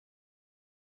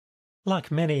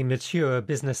Like many mature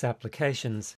business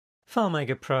applications,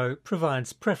 FileMaker Pro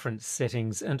provides preference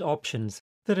settings and options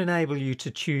that enable you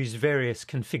to choose various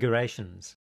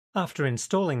configurations. After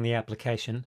installing the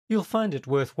application, you'll find it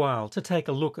worthwhile to take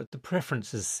a look at the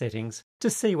preferences settings to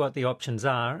see what the options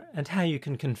are and how you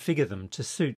can configure them to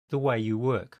suit the way you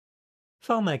work.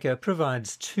 FileMaker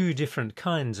provides two different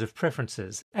kinds of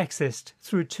preferences accessed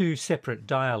through two separate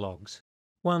dialogues.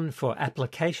 One for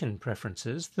application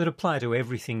preferences that apply to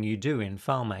everything you do in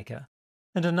FileMaker,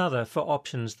 and another for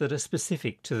options that are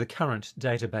specific to the current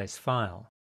database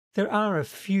file. There are a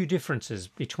few differences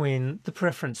between the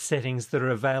preference settings that are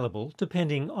available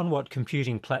depending on what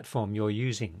computing platform you're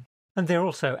using, and they're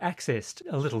also accessed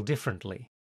a little differently.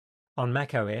 On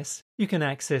macOS, you can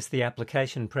access the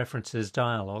Application Preferences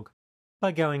dialog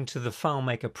by going to the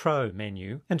FileMaker Pro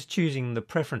menu and choosing the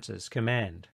Preferences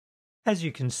command. As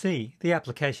you can see, the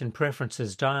Application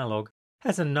Preferences dialog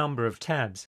has a number of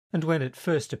tabs, and when it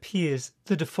first appears,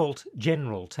 the default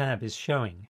General tab is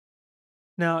showing.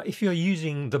 Now, if you're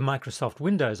using the Microsoft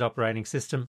Windows operating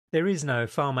system, there is no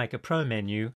FileMaker Pro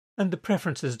menu, and the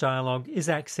Preferences dialog is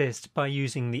accessed by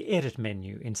using the Edit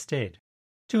menu instead.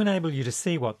 To enable you to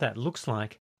see what that looks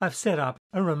like, I've set up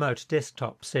a remote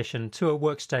desktop session to a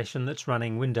workstation that's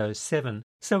running Windows 7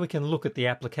 so we can look at the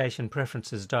Application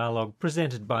Preferences dialog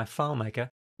presented by FileMaker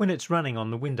when it's running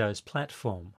on the Windows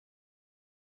platform.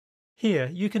 Here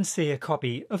you can see a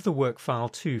copy of the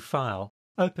WorkFile2 file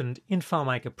opened in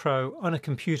FileMaker Pro on a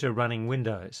computer running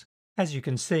Windows. As you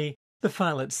can see, the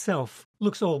file itself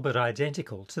looks all but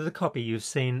identical to the copy you've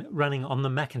seen running on the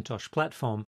Macintosh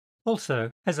platform. Also,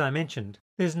 as I mentioned,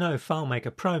 there's no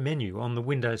FileMaker Pro menu on the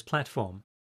Windows platform,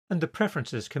 and the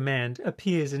Preferences command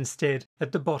appears instead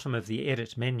at the bottom of the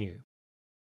Edit menu.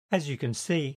 As you can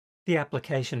see, the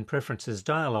Application Preferences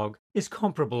dialog is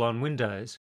comparable on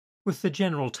Windows, with the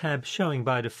General tab showing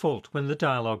by default when the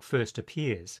dialog first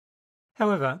appears.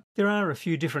 However, there are a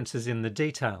few differences in the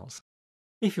details.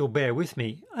 If you'll bear with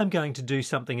me, I'm going to do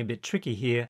something a bit tricky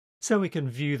here so we can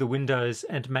view the Windows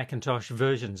and Macintosh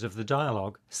versions of the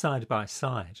dialog side by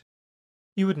side.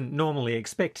 You wouldn't normally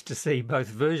expect to see both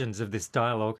versions of this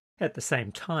dialog at the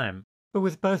same time, but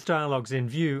with both dialogs in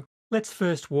view, let's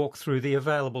first walk through the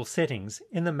available settings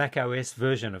in the macOS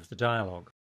version of the dialog.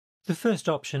 The first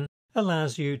option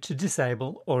allows you to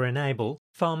disable or enable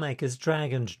FileMaker's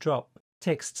drag and drop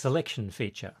text selection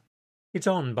feature. It's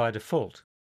on by default.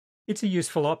 It's a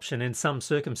useful option in some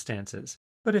circumstances,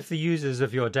 but if the users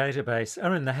of your database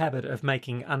are in the habit of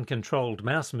making uncontrolled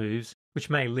mouse moves, which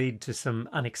may lead to some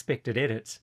unexpected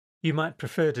edits, you might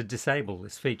prefer to disable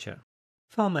this feature.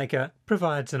 FileMaker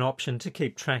provides an option to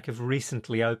keep track of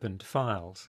recently opened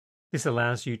files. This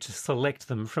allows you to select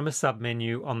them from a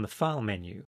submenu on the File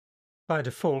menu. By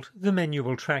default, the menu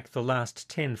will track the last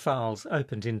 10 files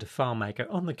opened into FileMaker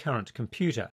on the current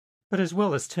computer, but as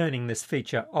well as turning this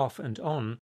feature off and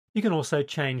on, you can also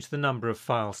change the number of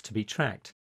files to be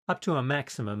tracked, up to a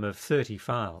maximum of 30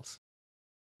 files.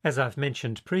 As I've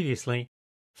mentioned previously,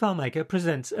 FileMaker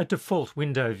presents a default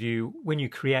window view when you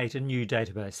create a new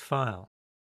database file.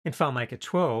 In FileMaker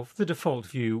 12, the default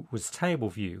view was Table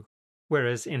View,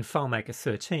 whereas in FileMaker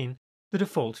 13, the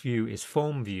default view is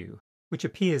Form View, which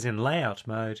appears in layout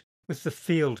mode with the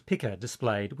field picker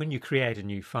displayed when you create a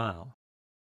new file.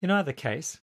 In either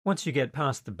case, once you get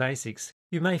past the basics,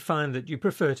 you may find that you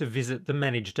prefer to visit the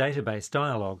Manage Database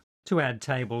dialog to add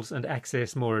tables and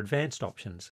access more advanced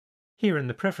options. Here in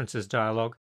the Preferences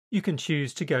dialog, you can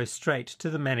choose to go straight to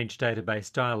the Manage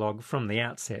Database dialog from the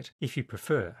outset if you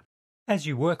prefer. As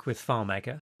you work with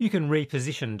FileMaker, you can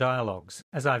reposition dialogs,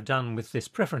 as I've done with this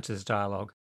Preferences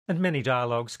dialog, and many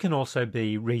dialogs can also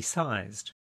be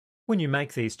resized. When you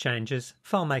make these changes,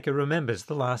 FileMaker remembers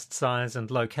the last size and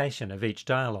location of each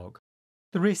dialog.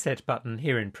 The Reset button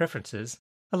here in Preferences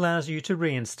allows you to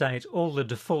reinstate all the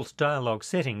default dialog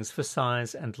settings for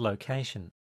size and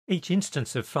location. Each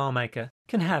instance of FileMaker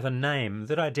can have a name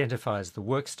that identifies the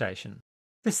workstation.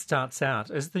 This starts out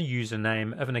as the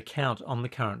username of an account on the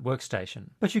current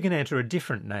workstation, but you can enter a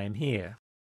different name here.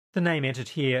 The name entered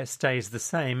here stays the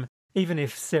same even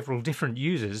if several different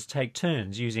users take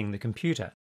turns using the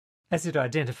computer, as it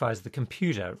identifies the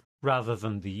computer rather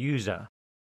than the user.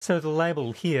 So the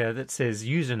label here that says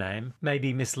username may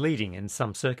be misleading in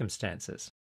some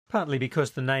circumstances, partly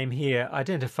because the name here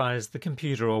identifies the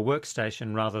computer or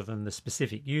workstation rather than the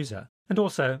specific user, and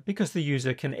also because the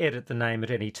user can edit the name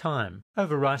at any time,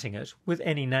 overwriting it with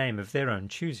any name of their own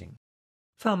choosing.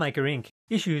 FileMaker Inc.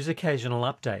 issues occasional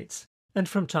updates, and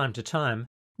from time to time,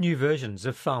 new versions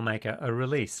of FileMaker are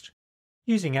released.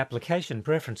 Using application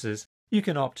preferences, You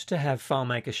can opt to have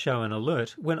FileMaker show an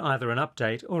alert when either an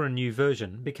update or a new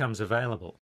version becomes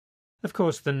available. Of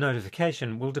course, the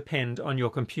notification will depend on your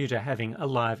computer having a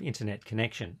live internet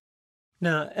connection.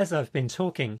 Now, as I've been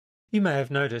talking, you may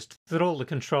have noticed that all the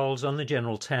controls on the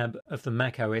General tab of the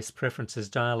macOS Preferences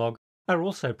dialog are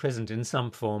also present in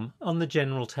some form on the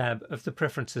General tab of the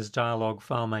Preferences dialog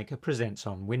FileMaker presents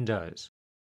on Windows.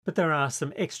 But there are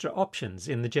some extra options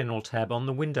in the General tab on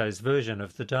the Windows version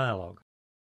of the dialog.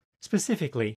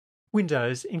 Specifically,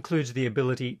 Windows includes the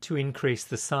ability to increase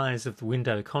the size of the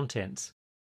window contents,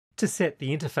 to set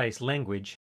the interface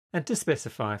language, and to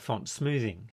specify font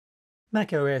smoothing.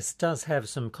 macOS does have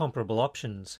some comparable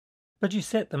options, but you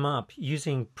set them up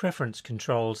using preference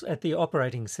controls at the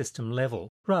operating system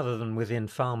level rather than within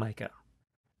FileMaker.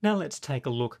 Now let's take a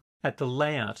look at the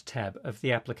Layout tab of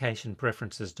the Application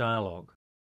Preferences dialog.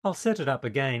 I'll set it up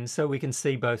again so we can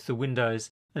see both the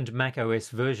Windows and macOS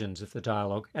versions of the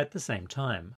dialog at the same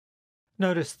time.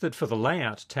 Notice that for the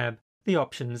Layout tab, the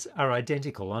options are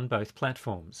identical on both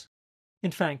platforms.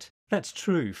 In fact, that's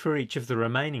true for each of the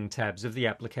remaining tabs of the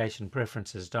Application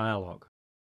Preferences dialog.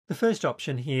 The first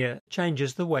option here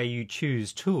changes the way you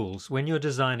choose tools when you're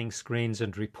designing screens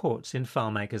and reports in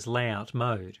FileMaker's Layout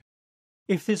mode.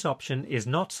 If this option is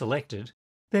not selected,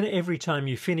 then every time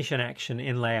you finish an action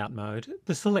in Layout mode,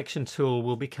 the selection tool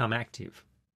will become active.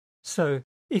 So,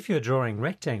 if you're drawing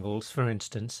rectangles, for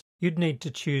instance, you'd need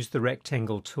to choose the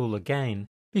Rectangle tool again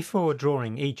before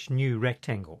drawing each new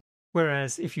rectangle,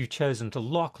 whereas if you've chosen to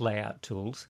lock Layout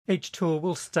tools, each tool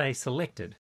will stay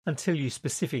selected until you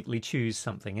specifically choose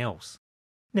something else.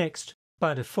 Next,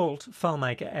 by default,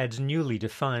 FileMaker adds newly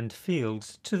defined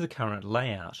fields to the current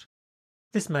layout.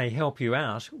 This may help you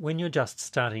out when you're just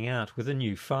starting out with a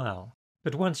new file,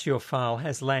 but once your file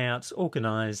has layouts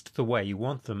organized the way you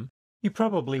want them, you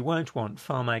probably won't want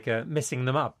FileMaker messing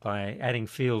them up by adding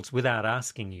fields without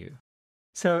asking you.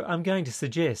 So I'm going to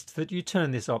suggest that you turn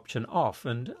this option off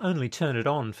and only turn it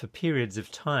on for periods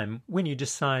of time when you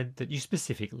decide that you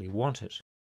specifically want it.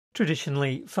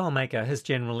 Traditionally, FileMaker has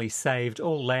generally saved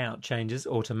all layout changes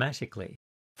automatically.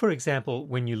 For example,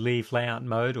 when you leave layout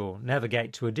mode or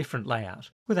navigate to a different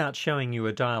layout without showing you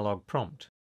a dialog prompt.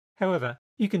 However,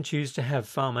 you can choose to have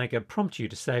FileMaker prompt you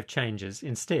to save changes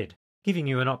instead, giving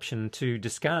you an option to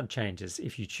discard changes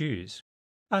if you choose.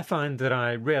 I find that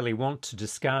I rarely want to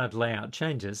discard layout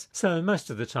changes, so most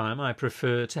of the time I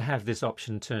prefer to have this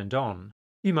option turned on.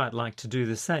 You might like to do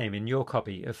the same in your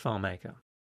copy of FileMaker.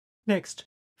 Next,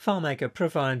 FileMaker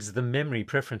provides the Memory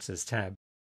Preferences tab.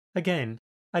 Again,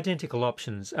 identical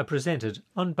options are presented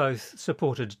on both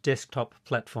supported desktop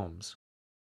platforms.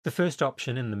 The first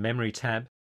option in the Memory tab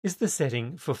is the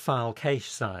setting for file cache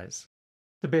size.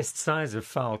 The best size of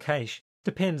file cache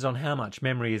depends on how much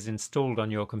memory is installed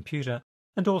on your computer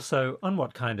and also on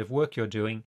what kind of work you're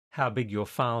doing, how big your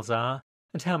files are,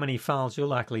 and how many files you're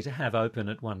likely to have open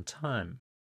at one time.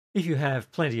 If you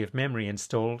have plenty of memory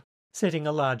installed, setting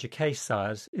a larger cache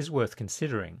size is worth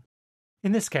considering.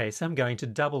 In this case, I'm going to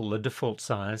double the default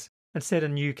size and set a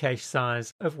new cache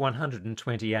size of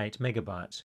 128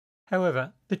 megabytes.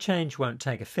 However, the change won't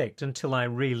take effect until I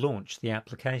relaunch the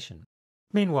application.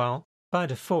 Meanwhile, by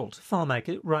default,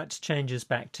 FileMaker writes changes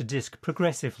back to disk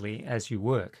progressively as you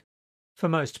work. For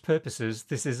most purposes,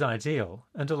 this is ideal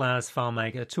and allows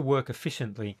FileMaker to work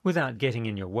efficiently without getting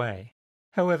in your way.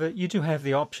 However, you do have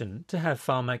the option to have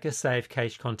FileMaker save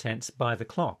cache contents by the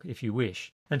clock if you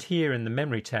wish, and here in the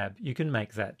Memory tab you can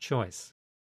make that choice.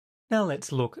 Now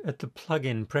let's look at the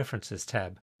Plugin Preferences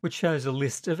tab, which shows a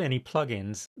list of any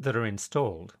plugins that are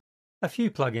installed. A few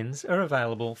plugins are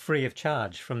available free of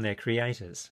charge from their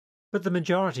creators, but the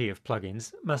majority of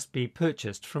plugins must be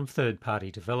purchased from third-party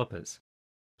developers.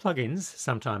 Plugins,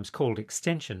 sometimes called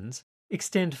extensions,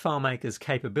 extend FileMaker's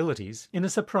capabilities in a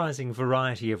surprising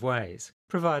variety of ways,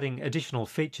 providing additional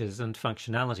features and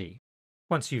functionality.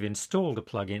 Once you've installed a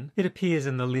plugin, it appears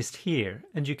in the list here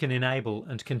and you can enable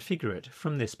and configure it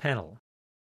from this panel.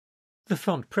 The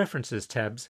Font Preferences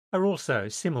tabs are also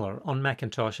similar on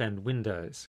Macintosh and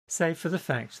Windows, save for the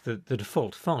fact that the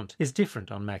default font is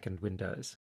different on Mac and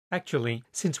Windows. Actually,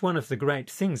 since one of the great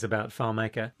things about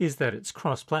FileMaker is that it's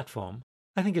cross-platform,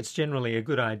 I think it's generally a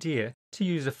good idea to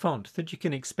use a font that you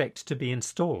can expect to be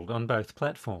installed on both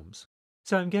platforms.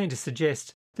 So I'm going to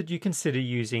suggest that you consider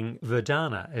using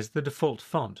Verdana as the default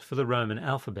font for the Roman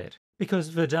alphabet,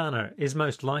 because Verdana is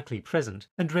most likely present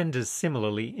and renders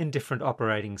similarly in different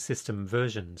operating system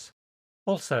versions.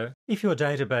 Also, if your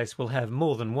database will have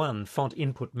more than one font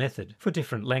input method for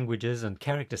different languages and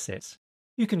character sets,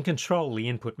 you can control the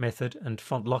input method and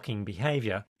font locking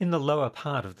behavior in the lower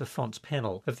part of the Fonts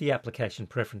panel of the Application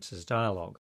Preferences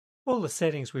dialog. All the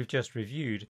settings we've just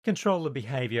reviewed control the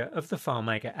behavior of the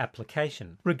FileMaker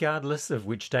application, regardless of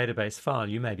which database file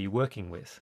you may be working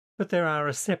with. But there are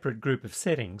a separate group of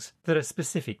settings that are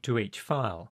specific to each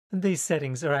file, and these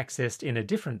settings are accessed in a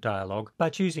different dialog by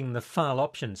choosing the File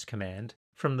Options command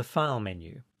from the File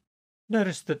menu.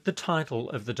 Notice that the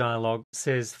title of the dialog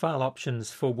says File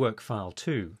Options for Workfile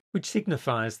 2, which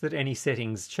signifies that any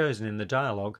settings chosen in the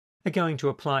dialog are going to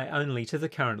apply only to the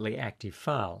currently active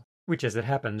file, which as it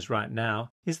happens right now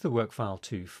is the Workfile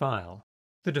 2 file.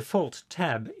 The default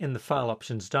tab in the File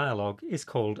Options dialog is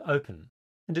called Open,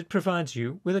 and it provides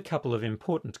you with a couple of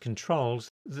important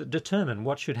controls that determine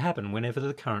what should happen whenever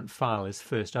the current file is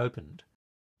first opened.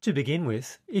 To begin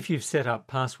with, if you've set up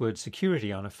password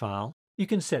security on a file, you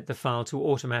can set the file to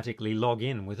automatically log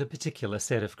in with a particular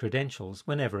set of credentials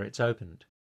whenever it's opened.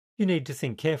 You need to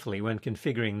think carefully when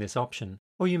configuring this option,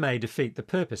 or you may defeat the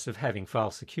purpose of having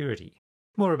file security.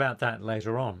 More about that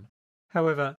later on.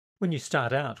 However, when you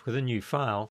start out with a new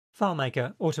file,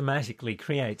 FileMaker automatically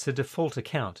creates a default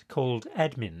account called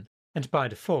Admin, and by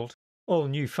default, all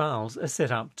new files are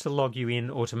set up to log you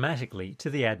in automatically to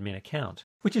the admin account,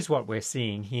 which is what we're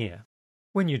seeing here.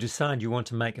 When you decide you want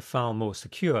to make a file more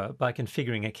secure by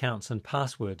configuring accounts and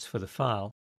passwords for the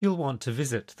file, you'll want to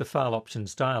visit the File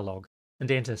Options dialog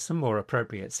and enter some more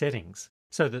appropriate settings,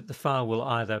 so that the file will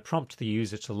either prompt the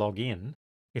user to log in,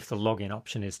 if the login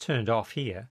option is turned off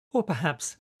here, or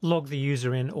perhaps log the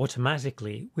user in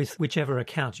automatically with whichever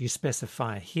account you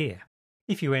specify here.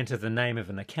 If you enter the name of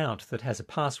an account that has a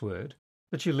password,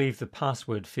 but you leave the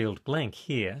password field blank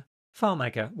here,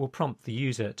 FileMaker will prompt the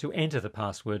user to enter the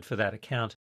password for that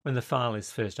account when the file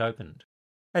is first opened.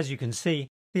 As you can see,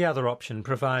 the other option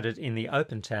provided in the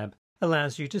Open tab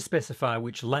allows you to specify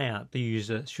which layout the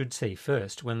user should see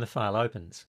first when the file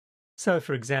opens. So,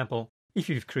 for example, if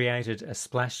you've created a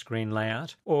splash screen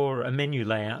layout or a menu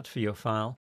layout for your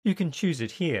file, you can choose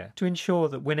it here to ensure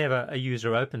that whenever a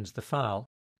user opens the file,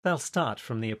 they'll start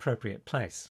from the appropriate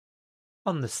place.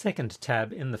 On the second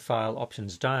tab in the File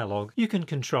Options dialog, you can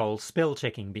control spell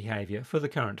checking behavior for the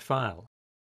current file.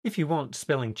 If you want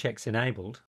spelling checks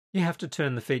enabled, you have to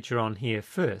turn the feature on here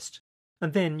first,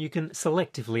 and then you can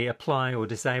selectively apply or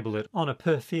disable it on a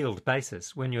per-field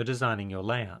basis when you're designing your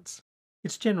layouts.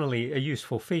 It's generally a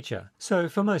useful feature, so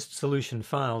for most solution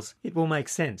files, it will make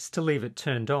sense to leave it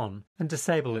turned on and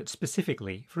disable it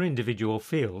specifically for individual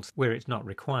fields where it's not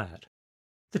required.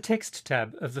 The Text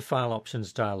tab of the File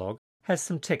Options dialog has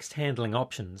some text handling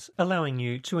options allowing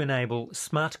you to enable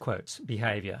smart quotes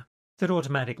behavior that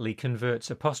automatically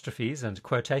converts apostrophes and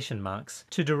quotation marks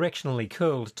to directionally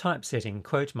curled typesetting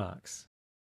quote marks.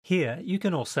 Here you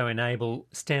can also enable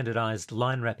standardized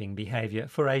line wrapping behavior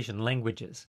for Asian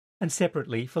languages, and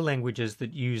separately for languages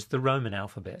that use the Roman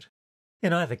alphabet.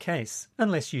 In either case,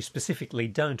 unless you specifically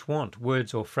don't want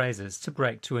words or phrases to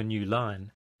break to a new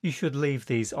line, you should leave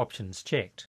these options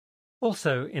checked.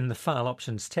 Also in the File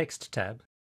Options Text tab,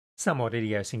 somewhat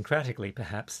idiosyncratically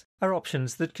perhaps, are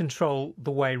options that control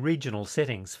the way regional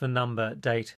settings for number,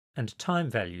 date, and time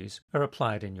values are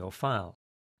applied in your file.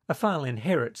 A file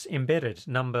inherits embedded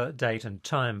number, date, and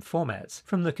time formats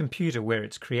from the computer where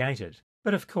it's created,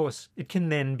 but of course it can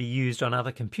then be used on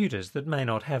other computers that may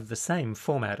not have the same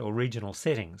format or regional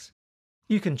settings.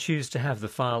 You can choose to have the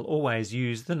file always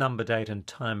use the number, date, and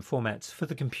time formats for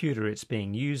the computer it's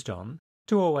being used on,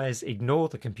 to always ignore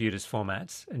the computer's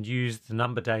formats and use the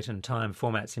number, date, and time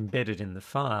formats embedded in the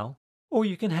file, or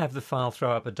you can have the file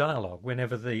throw up a dialog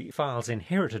whenever the file's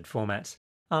inherited formats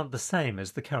aren't the same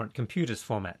as the current computer's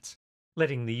formats,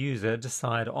 letting the user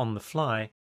decide on the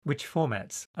fly which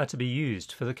formats are to be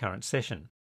used for the current session.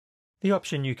 The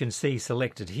option you can see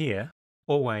selected here,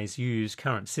 Always Use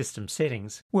Current System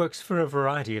Settings, works for a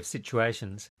variety of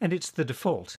situations, and it's the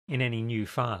default in any new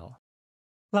file.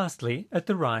 Lastly, at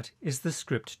the right is the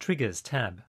Script Triggers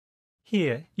tab.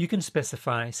 Here you can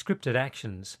specify scripted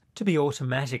actions to be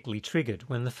automatically triggered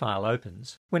when the file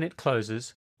opens, when it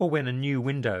closes, or when a new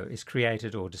window is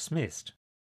created or dismissed.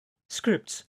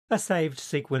 Scripts are saved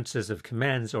sequences of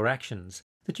commands or actions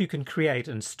that you can create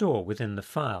and store within the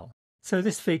file, so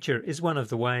this feature is one of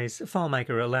the ways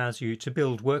FileMaker allows you to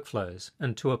build workflows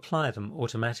and to apply them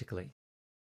automatically.